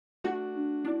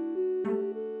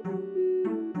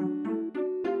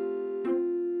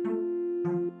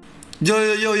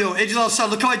Yo. Angel outside.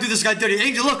 Look how I do this guy dirty.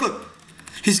 Angel, look.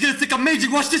 He's gonna think I'm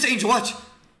maging. Watch this, Angel. Watch.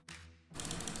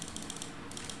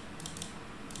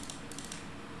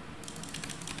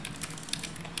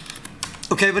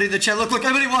 Okay, everybody in the chat. Look.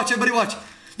 Everybody watch.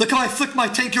 Look how I flick my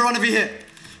tank hero on every hit.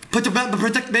 Put the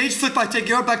protect mage. Flick my tank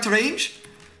hero back to range.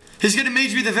 He's gonna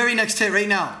mage me the very next hit right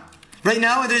now. And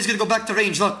then he's gonna go back to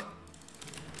range. Look.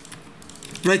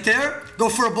 Right there. Go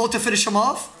for a bolt to finish him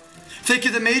off. Fake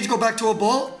you the mage. Go back to a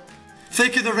bolt.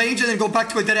 Fake you the range and then go back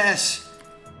to a dead ass.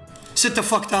 Sit the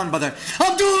fuck down, brother.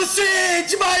 I'm doing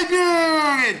siege, my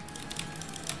man!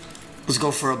 Let's go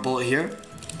for a bolt here.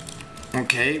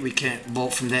 Okay, we can't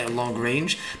bolt from that long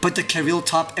range. But the Kirill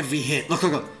top every hit. Look.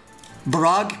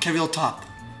 Barag, Kirill top.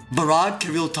 Barag,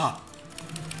 Kirill top.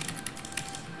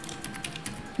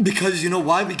 Because you know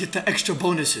why? We get the extra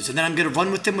bonuses. And then I'm gonna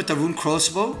run with him with the rune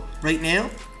crossbow right now.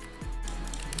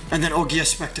 And then Ogia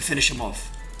spec to finish him off.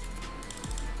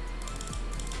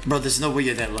 Bro, there's no way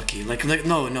you're that lucky. Like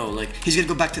no, like he's gonna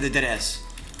go back to the dead ass.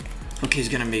 Okay, he's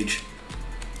gonna mage.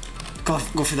 Go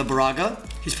for the Baraga.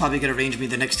 He's probably gonna range me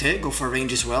the next hit. Go for a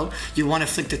range as well. You wanna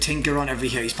flick the Tinker on every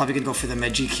hit. He's probably gonna go for the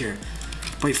Magic here.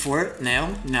 Wait for it.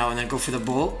 Now, and then go for the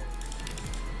Bolt.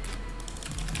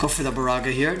 Go for the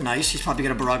Baraga here. Nice. He's probably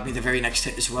gonna Barag me the very next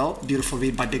hit as well. Beautiful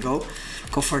read by Big O.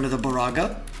 Go for another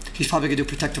Baraga. He's probably gonna do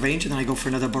protect the range, and then I go for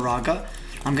another Baraga.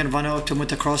 I'm gonna run out to him with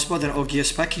the crossbow, then Ogia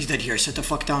spec. He's dead here. Sit the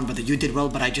fuck down, brother. You did well,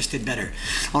 but I just did better.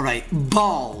 Alright,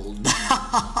 bald.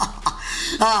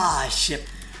 Ah, shit.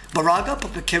 Baraga,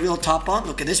 put the Kirill top on.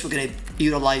 Look at this. We're gonna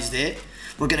utilize that.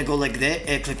 We're gonna go like that.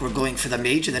 Act like we're going for the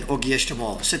mage, and then Ogia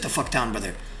Shtamal. Sit the fuck down,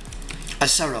 brother.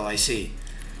 Asaro, I see.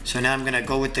 So now I'm gonna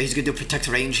go with the. He's gonna do protect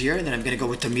range here, and then I'm gonna go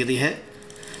with the melee hit.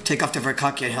 Take off the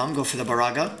Verkakian helm. Go for the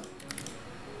Baraga.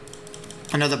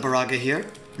 Another Baraga here.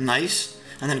 Nice.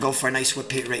 And then go for a nice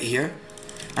whip hit right here.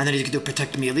 And then he's gonna do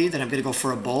protect melee. Then I'm gonna go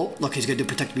for a bolt. Look, he's gonna do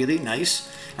protect melee. Nice.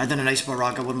 And then a nice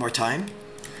Baraga one more time.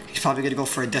 He's probably gonna go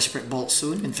for a desperate bolt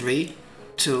soon. In 3,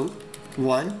 2,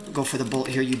 1. Go for the bolt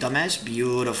here, you dumbass.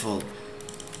 Beautiful.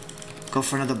 Go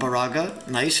for another Baraga.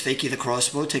 Nice. Fakey the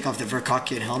crossbow. Take off the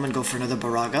Verkakian helm and go for another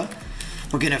Baraga.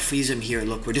 We're gonna freeze him here.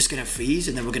 Look, we're just gonna freeze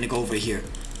and then we're gonna go over here.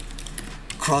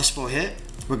 Crossbow hit.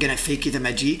 We're gonna fakey the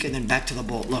magic and then back to the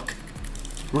bolt. Look.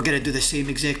 We're gonna do the same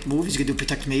exact move. He's gonna do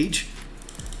protect mage.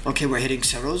 Okay, we're hitting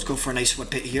Ceros. Go for a nice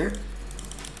whip hit here.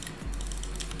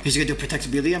 He's gonna do protect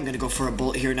melee. I'm gonna go for a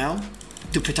bolt here now.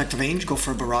 Do protect range. Go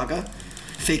for a Baraga.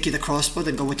 Fakey the crossbow.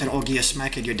 Then go with an Ogia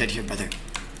smack and you're dead here, brother.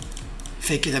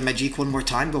 Fakey the magic one more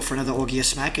time. Go for another Ogia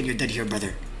smack and you're dead here,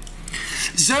 brother.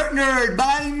 Zertnerd,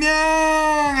 my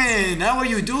man! How are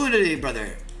you doing today,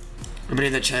 brother? Everybody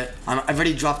in the chat, I've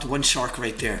already dropped 1 shark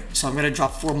right there. So I'm gonna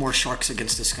drop 4 more sharks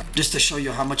against this guy. Just to show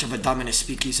you how much of a dominant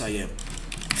speakeasy I am.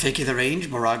 Fakey the range,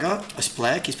 Baraga, a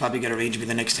splack. He's probably gonna range me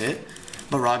the next hit.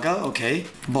 Baraga, okay.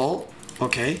 Bolt,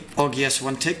 okay. Ogias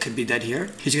 1 tick, could be dead here.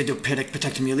 He's gonna do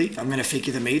protect melee. I'm gonna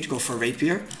fakey the mage, go for a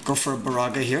rapier. Go for a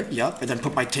Baraga here, yup. And then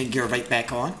put my tank gear right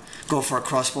back on. Go for a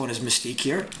crossbow and his mystique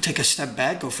here. Take a step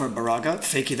back, go for a Baraga.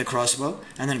 Fakey the crossbow.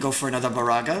 And then go for another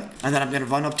Baraga. And then I'm gonna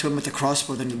run up to him with the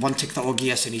crossbow, then 1 tick the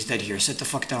Ogias and he's dead here. Sit the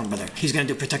fuck down, brother. He's gonna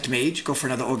do protect mage. Go for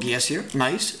another Ogias here.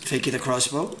 Nice. Fakey the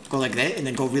crossbow. Go like that and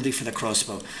then go really for the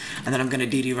crossbow. And then I'm gonna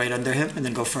DD right under him and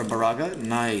then go for a Baraga.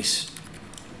 Nice.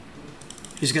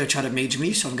 He's gonna try to mage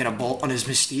me, so I'm gonna bolt on his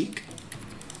mystique.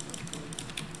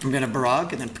 I'm gonna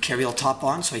Barag and then Kirill top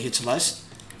on so he hits less.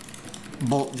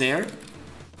 Bolt there.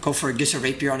 Go for a Gissa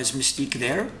rapier on his mystique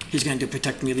there. He's gonna do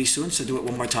protect melee soon, so do it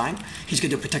 1 more time. He's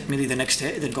gonna do protect melee the next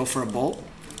hit, then go for a bolt.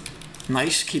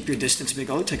 Nice. Keep your distance,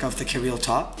 Big O. Take off the Kirill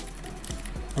top.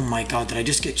 Oh my god, did I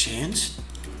just get chance?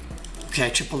 Okay, I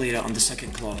triple Ada on the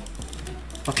second claw.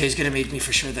 Okay, he's gonna mage me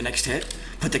for sure the next hit.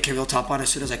 Put the Kirill top on as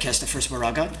soon as I cast the first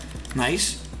Baraga.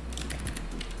 Nice.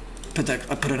 I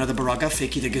put another Baraga.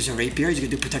 Fakey that gives a rapier. He's gonna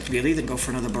do protect melee, then go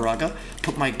for another Baraga.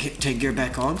 Put my tank gear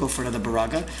back on. Go for another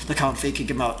Baraga. Look how I'm faking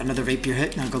him out. Another rapier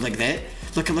hit. Now go like that.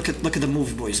 Look at the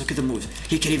move, boys. Look at the moves.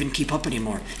 He can't even keep up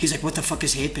anymore. He's like, what the fuck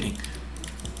is happening?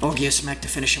 Ogia smack to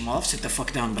finish him off. Sit the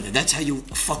fuck down, brother. That's how you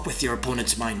fuck with your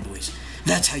opponent's mind, boys.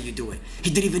 That's how you do it.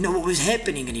 He didn't even know what was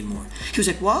happening anymore. He was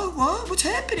like, what? What's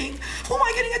happening? Who am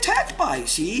I getting attacked by?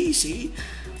 See?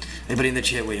 Everybody in the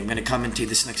chat, wait, I'm going to commentate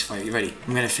this next fight. You ready?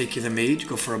 I'm going to fake you the mage.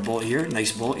 Go for a bolt here.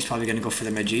 Nice bolt. He's probably going to go for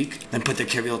the magic. Then put the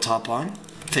Kirill top on.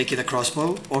 Fake you the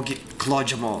crossbow. Or claw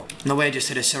Jamal. No way, I just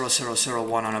hit a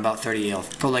 0-0-0-1 on about 30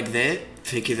 health. Go like that.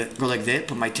 Fake you that. Go like that.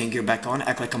 Put my 10 gear back on.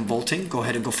 Act like I'm bolting. Go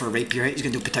ahead and go for a rapier hit. He's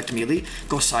gonna do protect melee.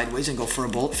 Go sideways and go for a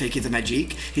bolt. Fake you the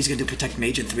magic. He's gonna do protect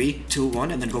mage in 3, 2,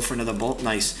 1, and then go for another bolt.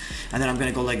 Nice. And then I'm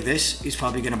gonna go like this. He's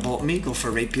probably gonna bolt me. Go for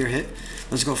a rapier hit.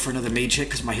 Let's go for another mage hit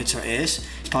because my hits are ass.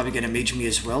 He's probably gonna mage me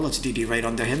as well. Let's DD right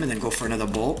under him and then go for another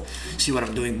bolt. See what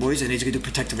I'm doing, boys. And he's gonna do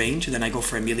protect range. And then I go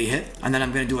for a melee hit. And then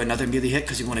I'm gonna do another melee hit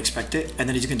because he won't expect it. And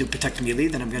then he's gonna do protect melee.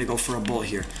 Then I'm gonna go for a bolt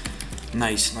here.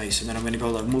 Nice, nice. And then I'm gonna go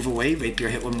like, move away, rapier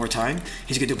hit one more time.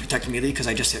 He's gonna do protect melee because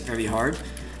I just hit very hard.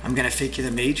 I'm gonna fake you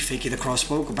the mage, fake you the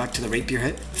crossbow, go back to the rapier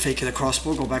hit, fake you the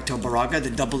crossbow, go back to a baraga, the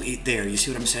double eat there. You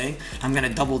see what I'm saying? I'm gonna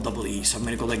double eat. So I'm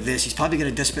gonna go like this. He's probably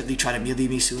gonna desperately try to melee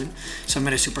me soon. So I'm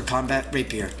gonna super combat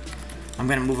rapier. I'm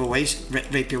gonna move away,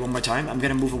 rapier one more time. I'm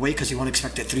gonna move away because he won't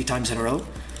expect it 3 times in a row.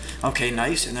 Okay,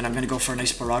 nice. And then I'm gonna go for a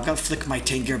nice baraga, flick my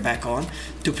 10 gear back on,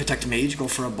 do protect mage, go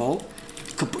for a bolt.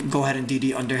 Go ahead and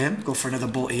DD under him, go for another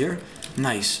bolt here.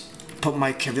 Nice. Put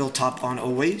my Kirill top on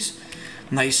always.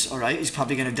 Nice, alright. He's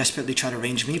probably going to desperately try to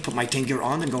range me. Put my 10 gear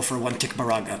on and go for a 1 tick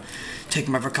baraga. Take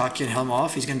my Verkakian helm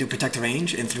off. He's going to do protect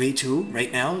range in 3, 2.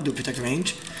 Right now, do protect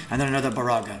range. And then another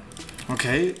baraga.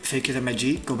 Okay, fake it the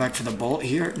magic. Go back for the bolt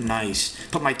here. Nice.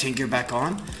 Put my 10 gear back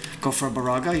on. Go for a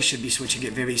baraga. He should be switching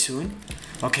it very soon.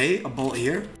 Okay, a bolt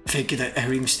here. Fake it the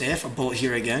Harim staff. A bolt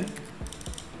here again.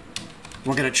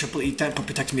 We're going to triple eat that. Put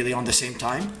protect melee on the same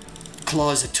time.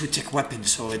 Claw is a 2-tick weapon,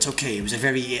 so it's okay. It was a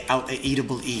very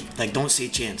eatable eat. Like, don't say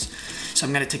chance. So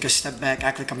I'm going to take a step back,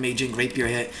 act like I'm maging, rapier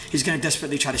hit. He's going to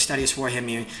desperately try to Stadius Warhammer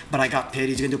me, but I got pit.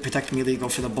 He's going to do protect melee, go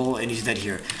for the bolt, and he's dead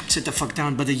here. Sit the fuck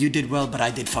down, brother. You did well, but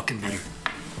I did fucking better.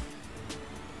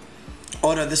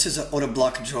 Oda, this is an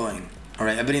Odablock drawing.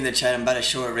 Alright, everybody in the chat, I'm about to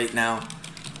show it right now.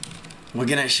 We're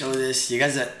going to show this. You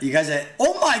guys are...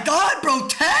 Oh my god, bro!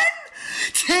 10?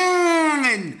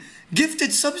 10!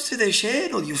 Gifted subs to the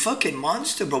channel, you fucking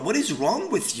monster, bro. What is wrong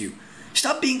with you?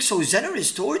 Stop being so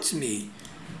generous towards me.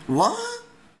 What?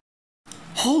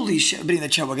 Holy shit. Everybody in the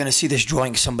chat, we're gonna see this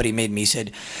drawing somebody made me. He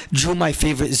said, drew my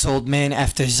favorite Zold man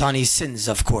after Zani's sins,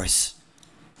 of course.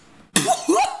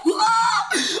 Oh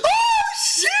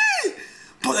shit!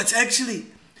 Bro, that's actually...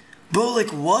 Bro,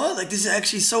 like what? Like this is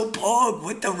actually so pog.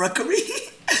 What the ruckery?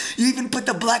 You even put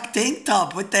the black tank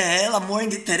top. What the hell? I'm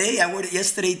wearing it today. I wore it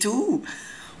yesterday too.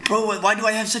 Bro, why do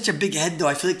I have such a big head though?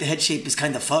 I feel like the head shape is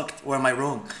kind of fucked. Or am I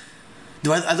wrong?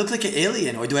 Do I look like an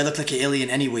alien? Or do I look like an alien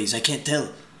anyways? I can't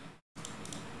tell.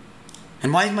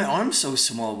 And why is my arm so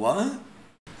small? What?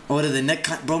 Oh, the neck...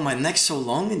 Bro, my neck's so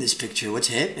long in this picture. What's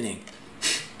happening?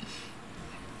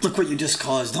 Look what you just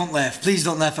caused. Don't laugh. Please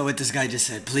don't laugh at what this guy just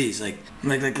said. Please,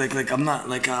 I'm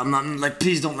not,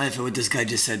 please don't laugh at what this guy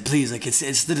just said. Please,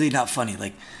 it's literally not funny.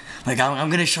 I'm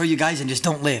gonna show you guys and just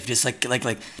don't laugh. Just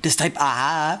just type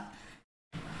aha.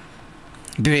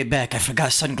 Be right back. I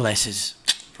forgot sunglasses.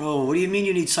 Bro, what do you mean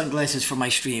you need sunglasses for my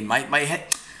stream? My head...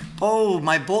 Oh,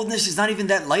 my boldness is not even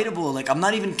that lightable. Like, I'm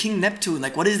not even King Neptune.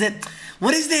 Like, what is that?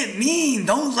 What does that mean?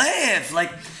 Don't laugh.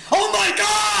 Like, oh my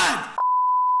god!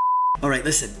 Alright,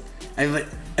 listen.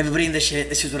 Everybody in the shit,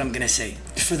 this is what I'm gonna say.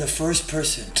 For the first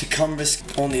person to come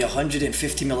risk only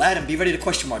 150 mil. Adam, be ready to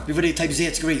question mark. Be ready to type Z,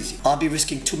 it's crazy. I'll be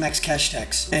risking 2 max cash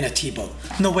tax and a T-bow.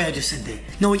 No way I just said that.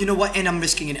 No, you know what? And I'm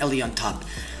risking an Ellie on top.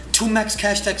 2 max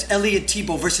cash tax, Ellie and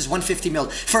T-bow versus 150 mil.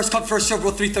 First come, first serve,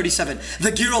 roll 337. The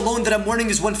gear alone that I'm wearing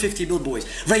is 150 mil, boys.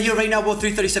 Right here, right now, roll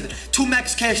 337. 2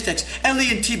 max cash tax,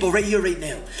 Ellie and T-bow right here, right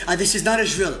now. This is not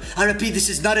as real. I repeat, this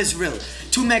is not as real.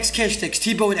 2 max cash tax,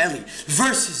 T-bow and Ellie.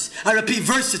 Versus, I repeat,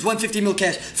 versus 150 mil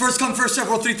cash. First come, first serve,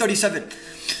 roll 337.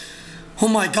 Oh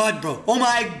my god, bro. Oh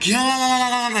my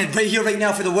god. Right here, right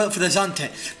now for the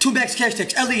Zante. 2 max cash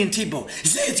tax, Ellie and T-bow.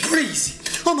 It's crazy.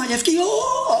 Oh my FK.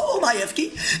 Oh my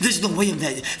FK. There's no way I'm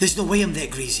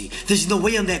that crazy. There's no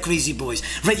way I'm that crazy, boys.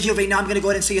 Right here, right now, I'm gonna go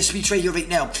ahead and say a speech right here, right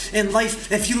now. In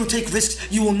life, if you don't take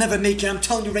risks, you will never make it. I'm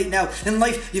telling you right now. In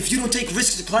life, if you don't take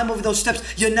risks to climb over those steps,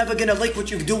 you're never gonna like what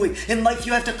you're doing. In life,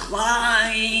 you have to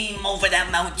climb over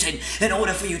that mountain in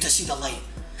order for you to see the light.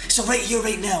 So right here,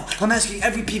 right now, I'm asking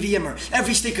every PVMer,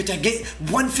 every staker to get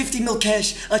 150 mil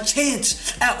cash, a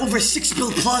chance at over 6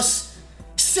 bill plus.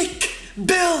 Sick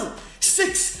bill!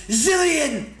 6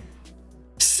 zillion!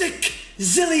 6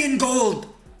 zillion gold!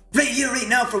 Right here, right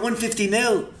now for 150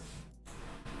 mil.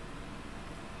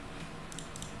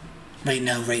 Right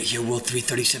now, right here, World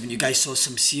 337. You guys saw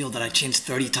some seal that I chanced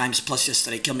 30 times plus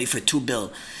yesterday. Killed me for 2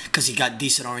 bill. Because he got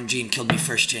decent RNG and killed me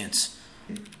first chance.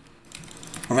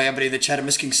 Alright, everybody in the chat, I'm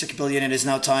risking 6 billion. It is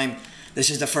now time. This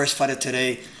is the first fight of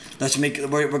today. Let's make it.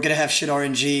 We're gonna have shit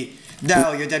RNG.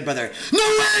 No, you're dead, brother. No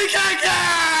way,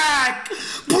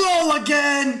 Bro,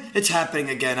 again! It's happening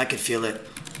again. I can feel it.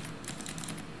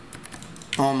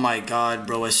 Oh my god,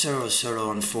 bro, a 0-0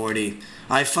 on 40.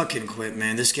 I fucking quit,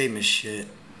 man. This game is shit.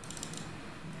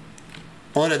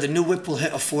 Oda, the new whip will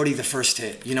hit a 40 the first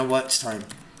hit. You know what? It's time.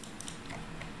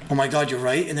 Oh my god, you're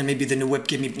right. And then maybe the new whip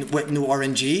give me new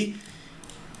RNG.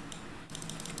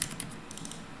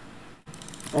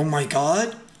 Oh my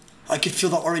god. I can feel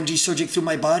the RNG surging through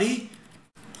my body.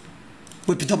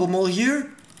 Whip double mole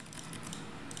here.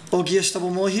 OGS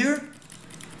double mole here.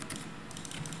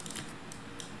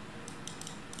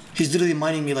 He's literally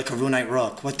mining me like a runite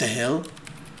rock. What the hell?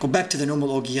 Go back to the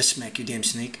normal OGS smack, you damn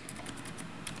snake.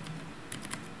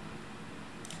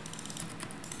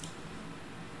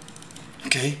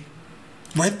 Okay.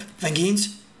 Whip,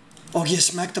 Vangeens. OGS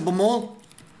smack double mole.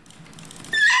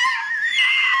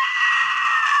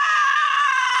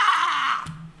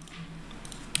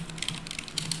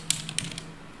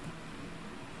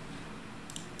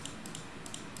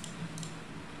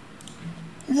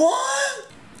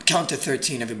 What? Count to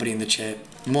 13, everybody in the chat.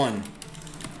 1,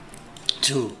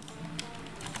 2,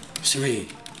 3,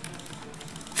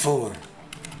 4,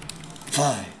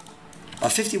 5. A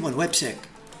 51 web sick.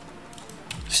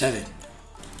 7.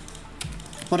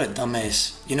 What a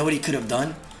dumbass. You know what he could have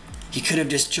done? He could have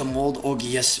just jumbled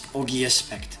OGS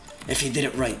spect if he did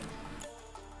it right.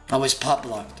 I was pop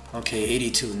blocked. Okay,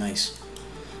 82, nice.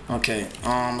 Okay,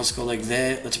 let's go like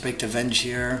that. Let's break the venge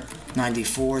here.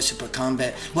 94, super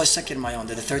combat. What second am I on?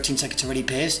 Did the 13 seconds already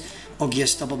pass?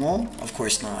 OGS double mole? Of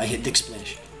course not. I hit Dick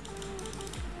Splash.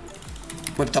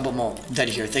 Whip double mole. Dead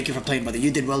here. Thank you for playing, brother.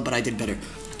 You did well, but I did better.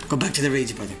 Go back to the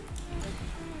raids, brother.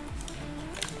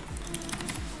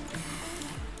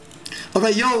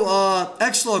 Alright, yo,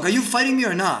 X-Log, are you fighting me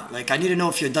or not? Like, I need to know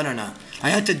if you're done or not. I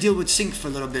had to deal with Sync for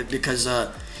a little bit because,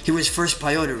 he was first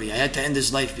priority. I had to end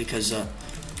his life because,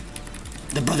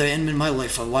 the brother ended my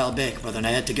life a while back, brother, and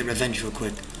I had to get revenge real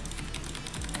quick.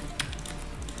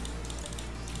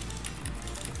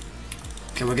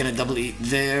 Okay, we're gonna double eat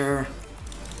there.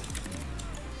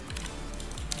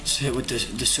 Let's hit with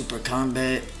the super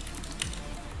combat.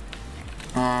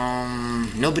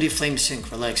 Nobody flame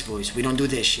sync. Relax, boys. We don't do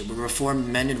this shit. We're reformed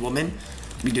men and women.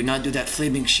 We do not do that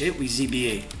flaming shit. We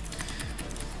ZBA.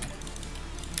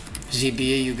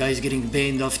 ZBA, you guys getting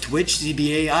banned off Twitch.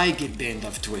 ZBA, I get banned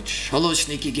off Twitch. Hello,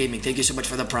 Sneaky Gaming. Thank you so much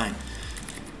for the prime.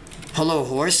 Hello,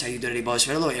 Horse. How you doing, boss?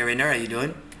 Hello, Ariner. How you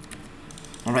doing?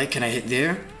 Alright, can I hit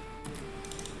there?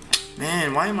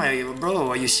 Man, why am I... Bro,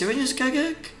 are you serious,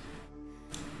 Gagak?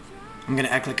 I'm gonna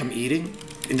act like I'm eating.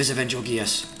 Invisivenge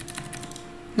OGS.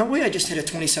 No way, I just hit a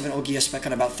 27 OGS spec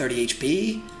on about 30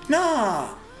 HP.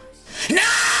 Nah! Nah!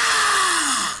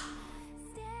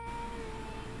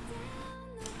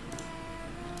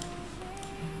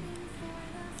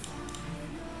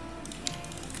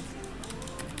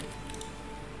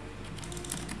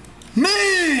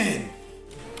 Man!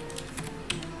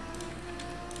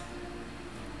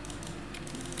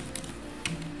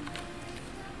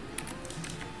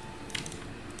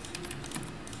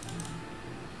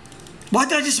 Why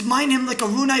did I just mine him like a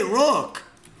runite rock?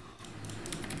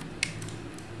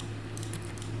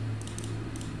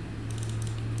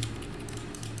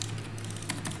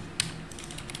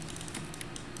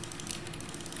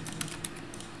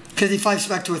 $55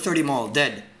 back to a 30 maul,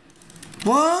 dead.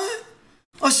 What?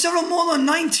 A 0 maul on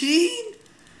 19?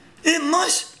 It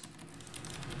must...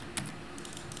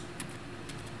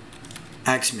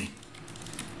 Axe me.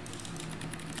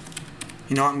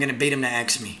 You know what? I'm gonna bait him to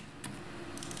axe me.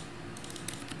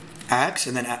 Axe,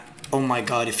 and then... Oh my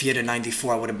god, if he had a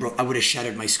 94, I would have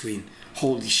shattered my screen.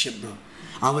 Holy shit, bro.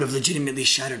 I would have legitimately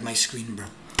shattered my screen, bro.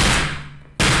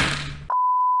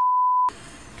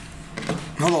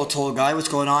 Hello, tall guy. What's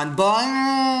going on?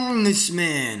 Bang! This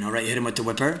man. Alright, hit him with the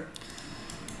whipper.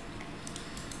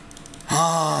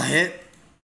 Ah, hit.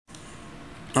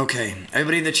 Okay,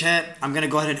 everybody in the chat, I'm gonna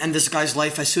go ahead and end this guy's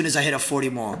life as soon as I hit a 40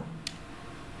 more.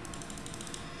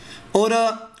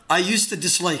 Oda, I used to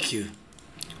dislike you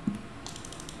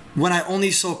when I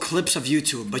only saw clips of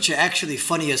YouTube, but you're actually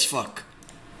funny as fuck.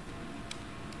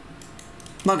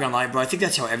 I'm not gonna lie, bro. I think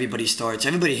that's how everybody starts.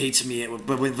 Everybody hates me,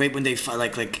 but right when they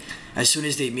like as soon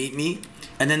as they meet me,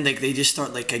 and then like they just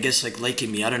start like I guess like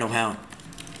liking me. I don't know how.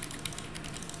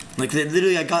 Like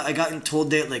literally, I got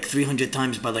told that like 300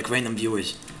 times by like random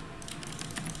viewers.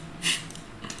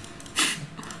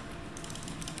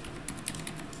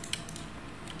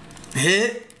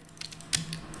 Hit.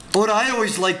 Oda, I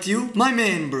always liked you, my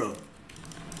man, bro.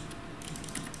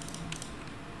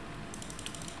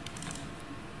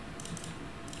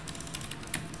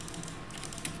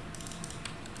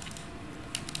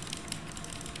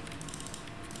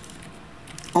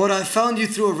 Oda, I found you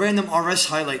through a random RS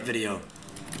highlight video.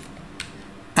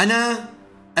 Anna,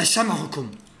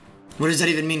 Asamahukum. What does that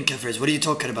even mean, Kafirs? What are you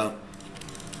talking about?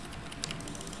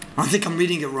 I think I'm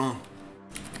reading it wrong.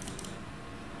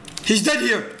 He's dead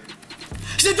here.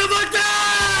 Sit the fuck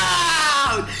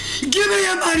down! Give me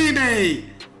your money, mate!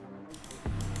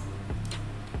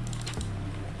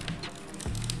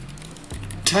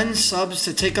 $10 subs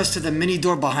to take us to the mini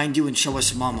door behind you and show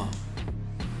us Mama.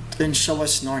 Then show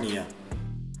us Narnia.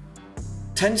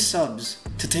 10 subs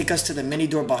to take us to the mini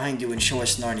door behind you and show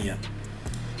us Narnia.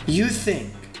 You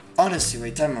think, honestly,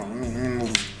 wait, time out, let me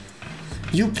move.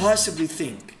 You possibly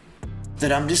think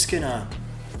that I'm just gonna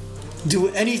do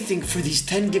anything for these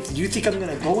 10 gifts? You think I'm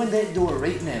gonna go in that door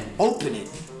right now, open it,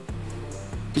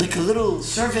 like a little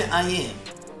servant I am,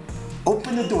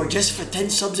 open the door just for 10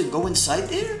 subs and go inside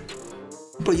there?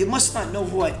 Bro, you must not know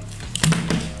who I...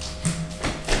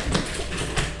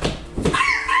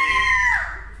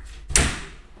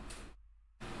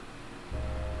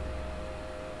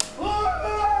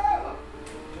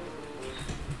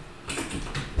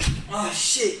 Oh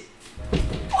shit.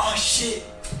 Oh shit.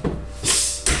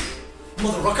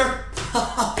 Mother rucker.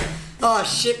 Oh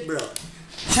shit, bro.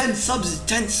 10 subs is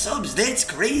 10 subs. That's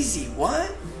crazy.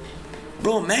 What?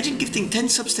 Bro, imagine gifting 10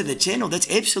 subs to the channel. That's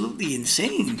absolutely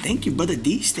insane. Thank you, brother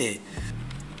D-Stat.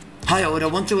 Hi, Oda.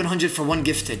 1 to 100 for 1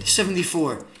 gifted.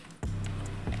 74.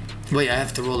 Wait, I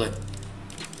have to roll it.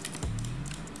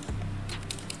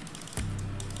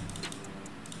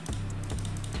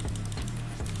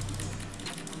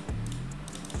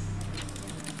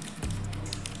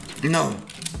 No.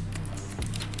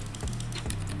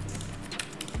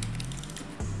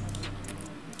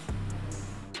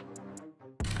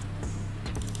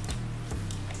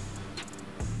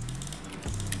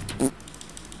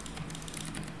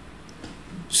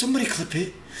 Somebody clip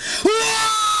it.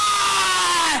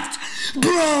 What?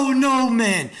 Bro, no,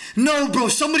 man. No, bro.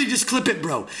 Somebody just clip it,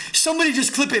 bro. Somebody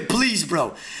just clip it, please,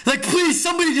 bro. Like, please,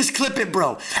 somebody just clip it,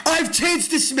 bro. I've chanced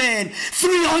this man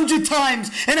 300 times,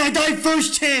 and I died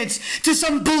first chance to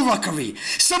some bullruckery.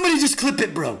 Somebody just clip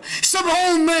it, bro.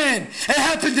 Oh, man. It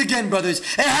happened again, brothers.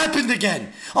 It happened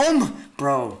again. Oh, my...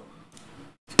 Bro.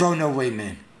 Bro, no way,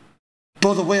 man.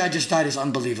 Bro, the way I just died is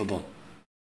unbelievable.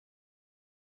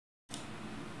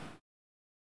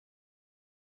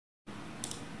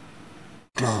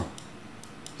 Bro,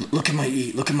 look at my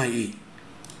E, look at my E.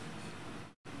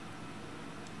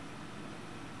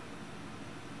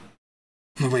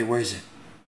 No, wait, where is it?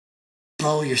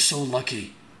 Bro, you're so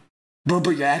lucky. Bro,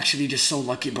 you're actually just so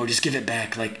lucky, bro. Just give it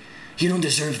back. Like, you don't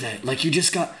deserve that. Like, you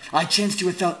just got... I chanced you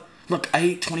without... Look, I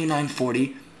ate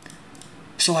 29.40.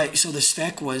 So the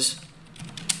stack was...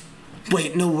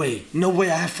 Wait, no way. No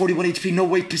way, I have 41 HP. No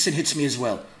way Piston hits me as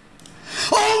well.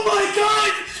 Oh my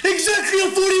god! Exactly a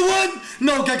 41!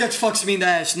 No, Gagax fucks me in the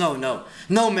ass. No, no.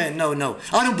 No, man, no, no.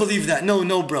 I don't believe that. No,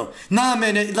 no, bro. Nah,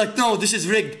 man, no, this is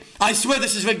rigged. I swear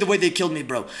this is rigged the way they killed me,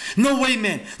 bro. No way,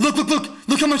 man. Look, look, look.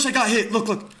 Look how much I got hit. Look,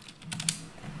 look.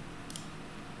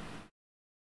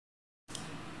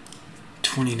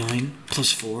 29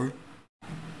 plus 4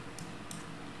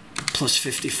 plus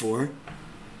 54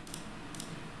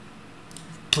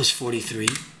 plus 43.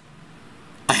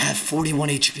 I have 41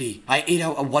 HP. I ate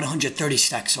out a 130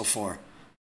 stack so far.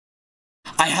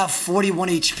 I have 41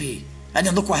 HP. And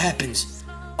then look what happens.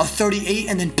 A 38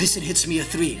 and then Piston hits me a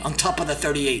 3 on top of the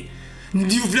 38.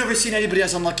 You've never seen anybody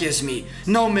as unlucky as me.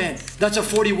 No, man. That's a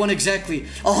 41 exactly.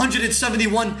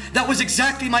 171. That was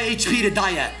exactly my HP to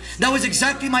die at. That was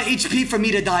exactly my HP for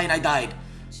me to die and I died.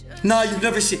 Nah, you've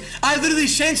never seen... I literally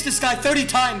chanced this guy 30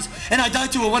 times and I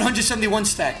died to a 171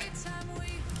 stack.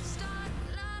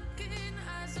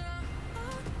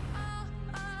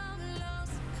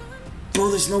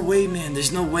 Bro, there's no way, man.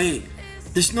 There's no way.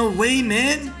 There's no way,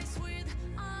 man.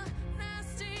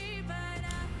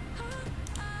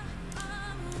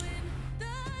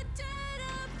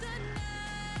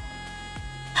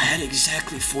 I had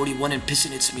exactly 41 and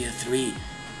Piston hits me a 3.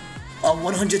 A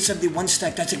 171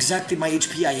 stack, that's exactly my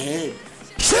HP I had.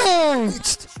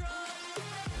 Chanced!